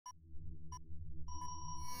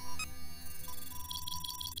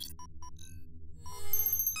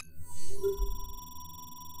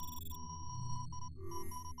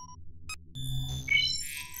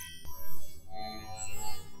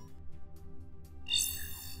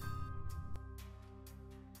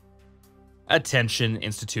Attention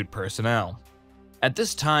Institute personnel. At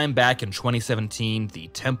this time back in 2017, the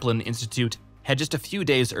Templin Institute had just a few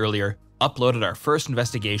days earlier uploaded our first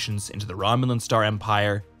investigations into the Romulan Star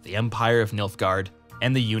Empire, the Empire of Nilfgaard,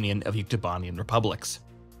 and the Union of Yuktobanian Republics.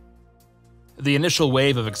 The initial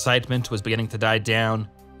wave of excitement was beginning to die down.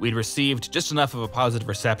 We'd received just enough of a positive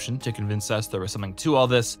reception to convince us there was something to all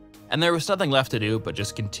this, and there was nothing left to do but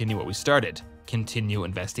just continue what we started. Continue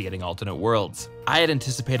investigating alternate worlds. I had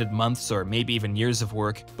anticipated months or maybe even years of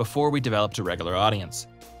work before we developed a regular audience.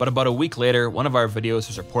 But about a week later, one of our videos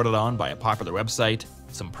was reported on by a popular website,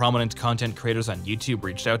 some prominent content creators on YouTube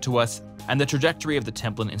reached out to us, and the trajectory of the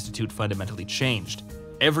Templin Institute fundamentally changed.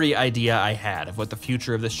 Every idea I had of what the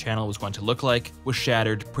future of this channel was going to look like was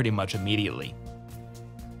shattered pretty much immediately.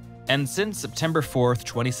 And since September 4th,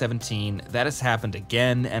 2017, that has happened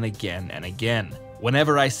again and again and again.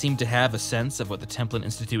 Whenever I seem to have a sense of what the Templin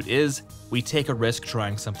Institute is, we take a risk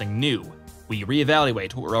trying something new. We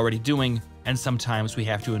reevaluate what we're already doing, and sometimes we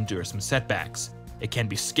have to endure some setbacks. It can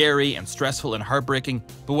be scary and stressful and heartbreaking,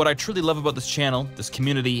 but what I truly love about this channel, this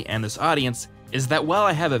community, and this audience is that while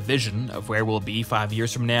I have a vision of where we'll be 5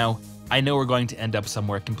 years from now, I know we're going to end up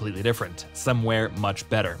somewhere completely different, somewhere much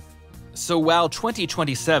better. So while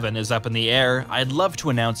 2027 is up in the air, I'd love to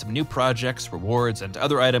announce some new projects, rewards, and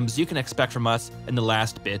other items you can expect from us in the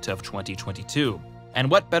last bit of 2022.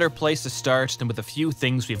 And what better place to start than with a few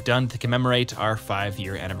things we've done to commemorate our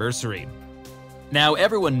 5-year anniversary. Now,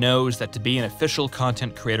 everyone knows that to be an official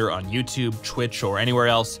content creator on YouTube, Twitch, or anywhere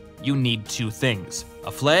else, you need two things: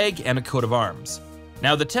 a flag and a coat of arms.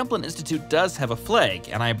 Now, the Templin Institute does have a flag,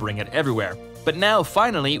 and I bring it everywhere, but now,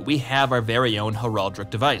 finally, we have our very own heraldic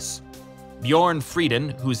device. Bjorn Frieden,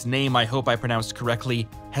 whose name I hope I pronounced correctly,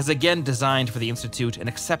 has again designed for the Institute an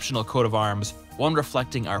exceptional coat of arms, one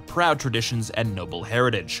reflecting our proud traditions and noble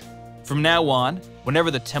heritage. From now on, whenever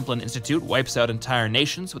the Templin Institute wipes out entire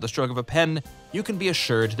nations with a stroke of a pen, you can be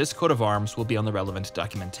assured this coat of arms will be on the relevant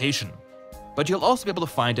documentation. But you'll also be able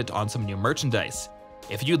to find it on some new merchandise.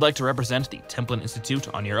 If you'd like to represent the Templin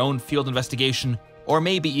Institute on your own field investigation, or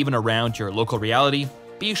maybe even around your local reality,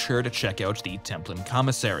 be sure to check out the Templin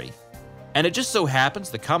Commissary. And it just so happens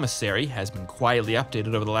the commissary has been quietly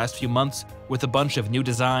updated over the last few months with a bunch of new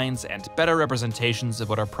designs and better representations of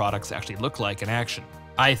what our products actually look like in action.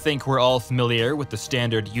 I think we're all familiar with the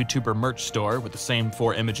standard YouTuber merch store with the same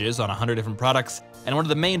 4 images on 100 different products, and one of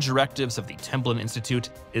the main directives of the Templin Institute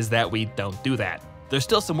is that we don't do that. There's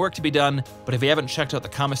still some work to be done, but if you haven't checked out the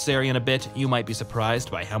commissary in a bit, you might be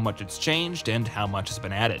surprised by how much it's changed and how much has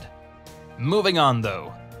been added. Moving on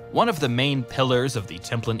though. One of the main pillars of the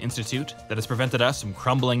Templin Institute that has prevented us from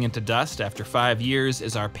crumbling into dust after 5 years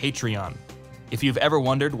is our Patreon. If you've ever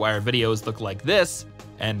wondered why our videos look like this,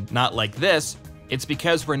 and not like this, it's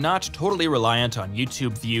because we're not totally reliant on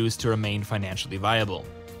YouTube views to remain financially viable.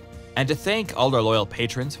 And to thank all our loyal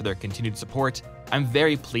patrons for their continued support, I'm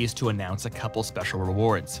very pleased to announce a couple special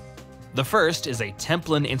rewards. The first is a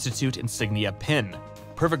Templin Institute insignia pin,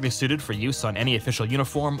 perfectly suited for use on any official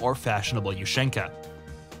uniform or fashionable Ushenka.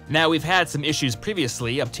 Now, we've had some issues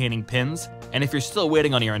previously obtaining pins, and if you're still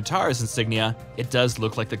waiting on your Antares insignia, it does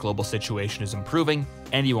look like the global situation is improving,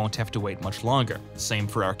 and you won't have to wait much longer. Same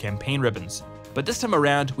for our campaign ribbons. But this time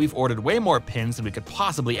around, we've ordered way more pins than we could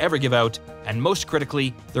possibly ever give out, and most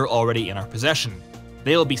critically, they're already in our possession.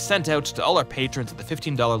 They will be sent out to all our patrons at the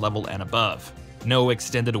 $15 level and above. No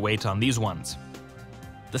extended wait on these ones.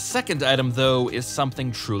 The second item, though, is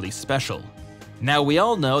something truly special. Now, we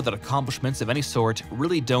all know that accomplishments of any sort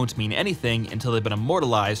really don't mean anything until they've been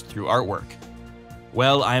immortalized through artwork.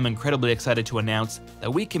 Well, I am incredibly excited to announce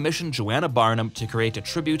that we commissioned Joanna Barnum to create a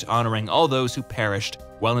tribute honoring all those who perished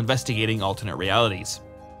while investigating alternate realities.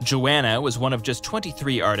 Joanna was one of just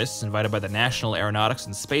 23 artists invited by the National Aeronautics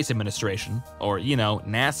and Space Administration, or,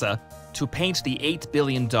 NASA, to paint the $8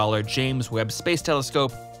 billion James Webb Space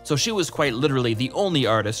Telescope, so she was quite literally the only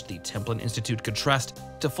artist the Templin Institute could trust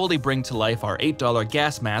to fully bring to life our $8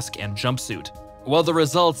 gas mask and jumpsuit. Well, the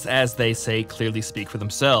results, as they say, clearly speak for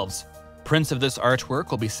themselves. Prints of this artwork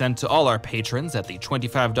will be sent to all our patrons at the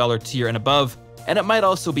 $25 tier and above, and it might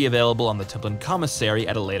also be available on the Templin Commissary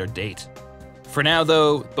at a later date. For now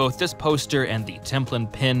though, both this poster and the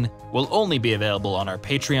Templin pin will only be available on our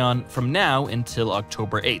Patreon from now until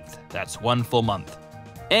October 8th, that's 1 full month.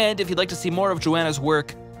 And if you'd like to see more of Joanna's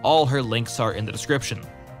work, all her links are in the description.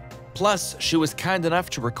 Plus, she was kind enough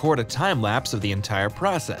to record a time-lapse of the entire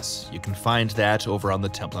process. You can find that over on the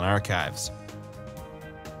Templin archives.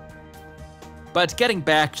 But getting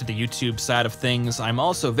back to the YouTube side of things, I'm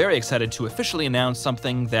also very excited to officially announce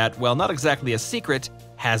something that, while not exactly a secret,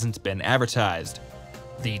 hasn't been advertised.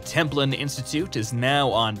 The Templin Institute is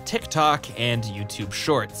now on TikTok and YouTube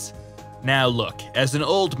Shorts. Now look, as an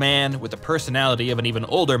old man with the personality of an even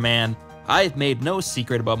older man, I've made no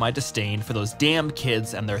secret about my disdain for those damn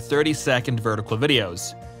kids and their 30-second vertical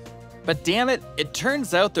videos. But damn it, it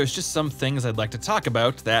turns out there's just some things I'd like to talk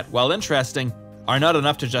about that, while interesting, are not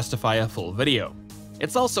enough to justify a full video.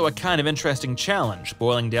 It's also a kind of interesting challenge,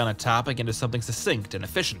 boiling down a topic into something succinct and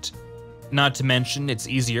efficient. Not to mention, it's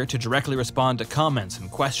easier to directly respond to comments and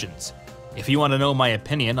questions. If you want to know my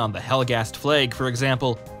opinion on the Helgast flag, for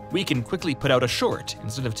example, we can quickly put out a short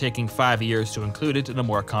instead of taking 5 years to include it in a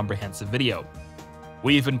more comprehensive video.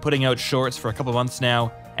 We've been putting out shorts for a couple months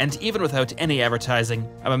now, and even without any advertising,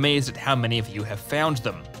 I'm amazed at how many of you have found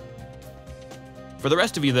them. For the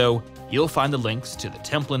rest of you though, you'll find the links to the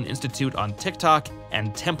Templin Institute on TikTok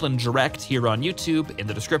and Templin Direct here on YouTube in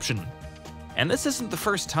the description. And this isn't the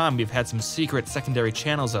first time we've had some secret secondary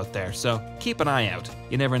channels out there, so keep an eye out,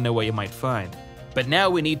 you never know what you might find. But now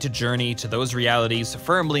we need to journey to those realities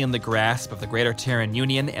firmly in the grasp of the Greater Terran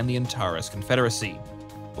Union and the Antares Confederacy.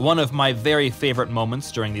 One of my very favorite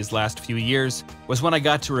moments during these last few years was when I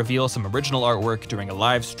got to reveal some original artwork during a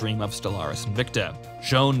live stream of Stellaris Invicta.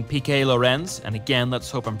 Joan Piquet Lorenz, and again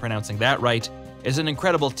let's hope I'm pronouncing that right, is an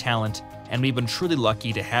incredible talent, and we've been truly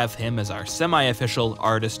lucky to have him as our semi-official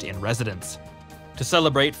artist in residence. To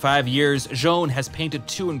celebrate 5 years, Joan has painted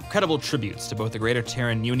 2 incredible tributes to both the Greater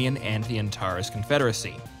Terran Union and the Antares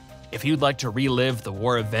Confederacy. If you'd like to relive the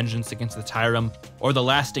War of Vengeance against the Tyrum, or the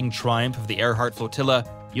lasting triumph of the Earhart Flotilla,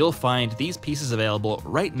 you'll find these pieces available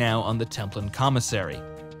right now on the Templin Commissary.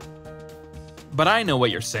 But I know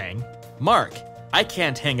what you're saying. Mark, I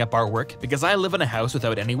can't hang up artwork because I live in a house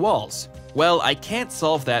without any walls. Well, I can't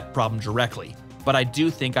solve that problem directly, but I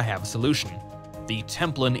do think I have a solution. The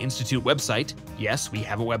Templin Institute website, yes, we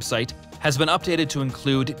have a website, has been updated to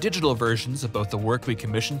include digital versions of both the work we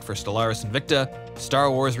commissioned for Stellaris Invicta,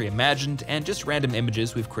 Star Wars Reimagined, and just random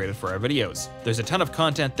images we've created for our videos. There's a ton of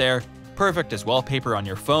content there, perfect as wallpaper on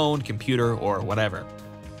your phone, computer, or whatever.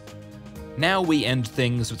 Now we end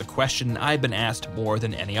things with a question I've been asked more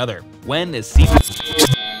than any other. When is season...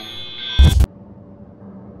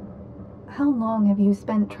 How long have you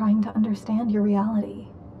spent trying to understand your reality?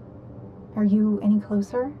 Are you any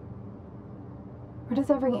closer? Or does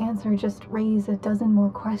every answer just raise a dozen more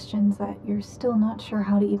questions that you're still not sure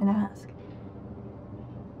how to even ask?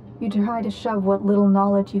 You try to shove what little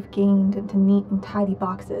knowledge you've gained into neat and tidy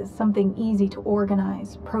boxes, something easy to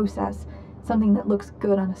organize, process, something that looks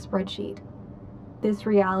good on a spreadsheet. This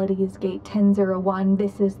reality is gate 1001,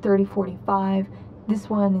 this is 3045, this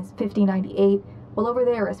one is 5098, well over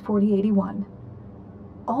there is 4081.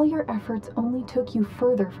 All your efforts only took you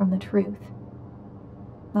further from the truth.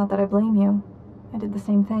 Not that I blame you. I did the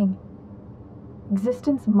same thing.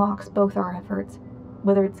 Existence mocks both our efforts,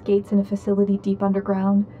 whether it's gates in a facility deep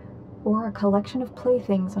underground, or a collection of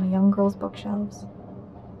playthings on a young girl's bookshelves.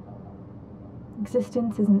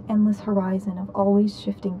 Existence is an endless horizon of always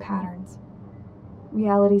shifting patterns.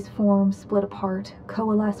 Realities form, split apart,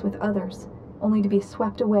 coalesce with others, only to be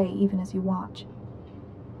swept away even as you watch.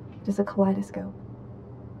 It is a kaleidoscope.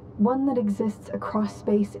 One that exists across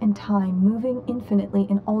space and time, moving infinitely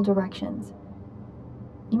in all directions.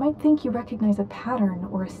 You might think you recognize a pattern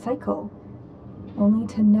or a cycle, only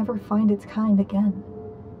to never find its kind again.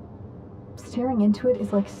 Staring into it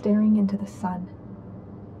is like staring into the sun.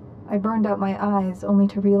 I burned out my eyes only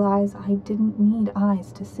to realize I didn't need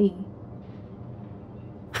eyes to see.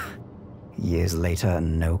 Years later,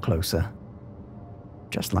 no closer.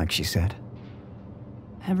 Just like she said.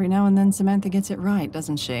 Every now and then Samantha gets it right,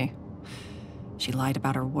 doesn't she? She lied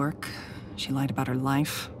about her work. She lied about her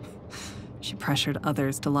life. She pressured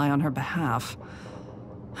others to lie on her behalf.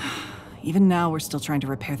 Even now, we're still trying to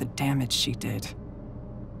repair the damage she did.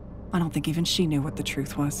 I don't think even she knew what the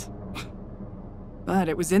truth was. But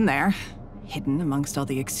it was in there, hidden amongst all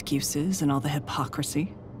the excuses and all the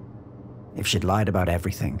hypocrisy. If she'd lied about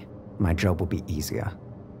everything, my job would be easier.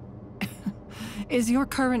 Is your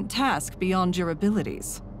current task beyond your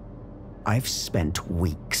abilities? I've spent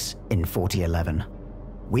weeks in 4011.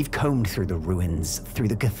 We've combed through the ruins, through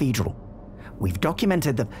the cathedral. We've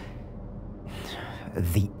documented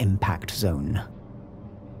the impact zone.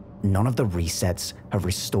 None of the resets have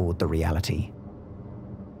restored the reality.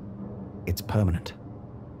 It's permanent.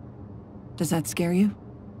 Does that scare you?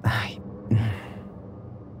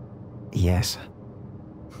 Yes.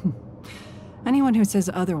 Anyone who says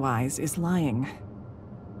otherwise is lying.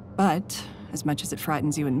 But, as much as it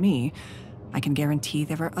frightens you and me, I can guarantee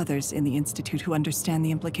there are others in the Institute who understand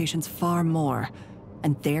the implications far more,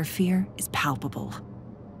 and their fear is palpable.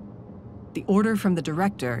 The order from the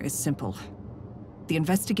Director is simple. The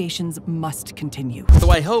investigations must continue.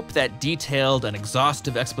 So I hope that detailed and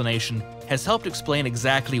exhaustive explanation has helped explain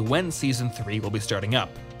exactly when Season 3 will be starting up.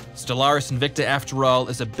 Stellaris Invicta, after all,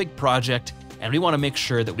 is a big project, and we want to make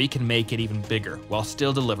sure that we can make it even bigger while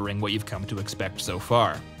still delivering what you've come to expect so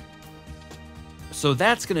far. So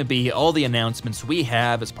that's going to be all the announcements we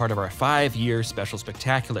have as part of our 5-year special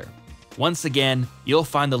spectacular. Once again, you'll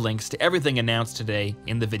find the links to everything announced today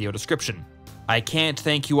in the video description. I can't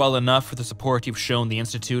thank you all enough for the support you've shown the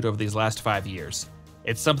Institute over these last 5 years.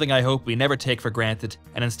 It's something I hope we never take for granted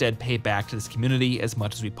and instead pay back to this community as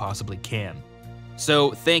much as we possibly can.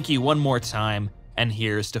 So thank you one more time, and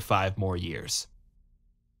here's to 5 more years.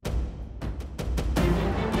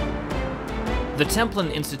 The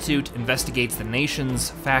Templin Institute investigates the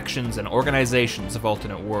nations, factions, and organizations of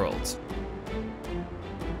alternate worlds.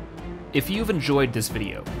 If you've enjoyed this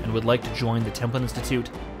video and would like to join the Templin Institute,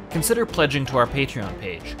 consider pledging to our Patreon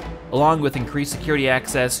page. Along with increased security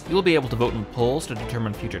access, you'll be able to vote in polls to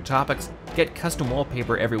determine future topics, get custom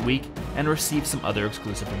wallpaper every week, and receive some other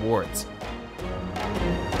exclusive rewards.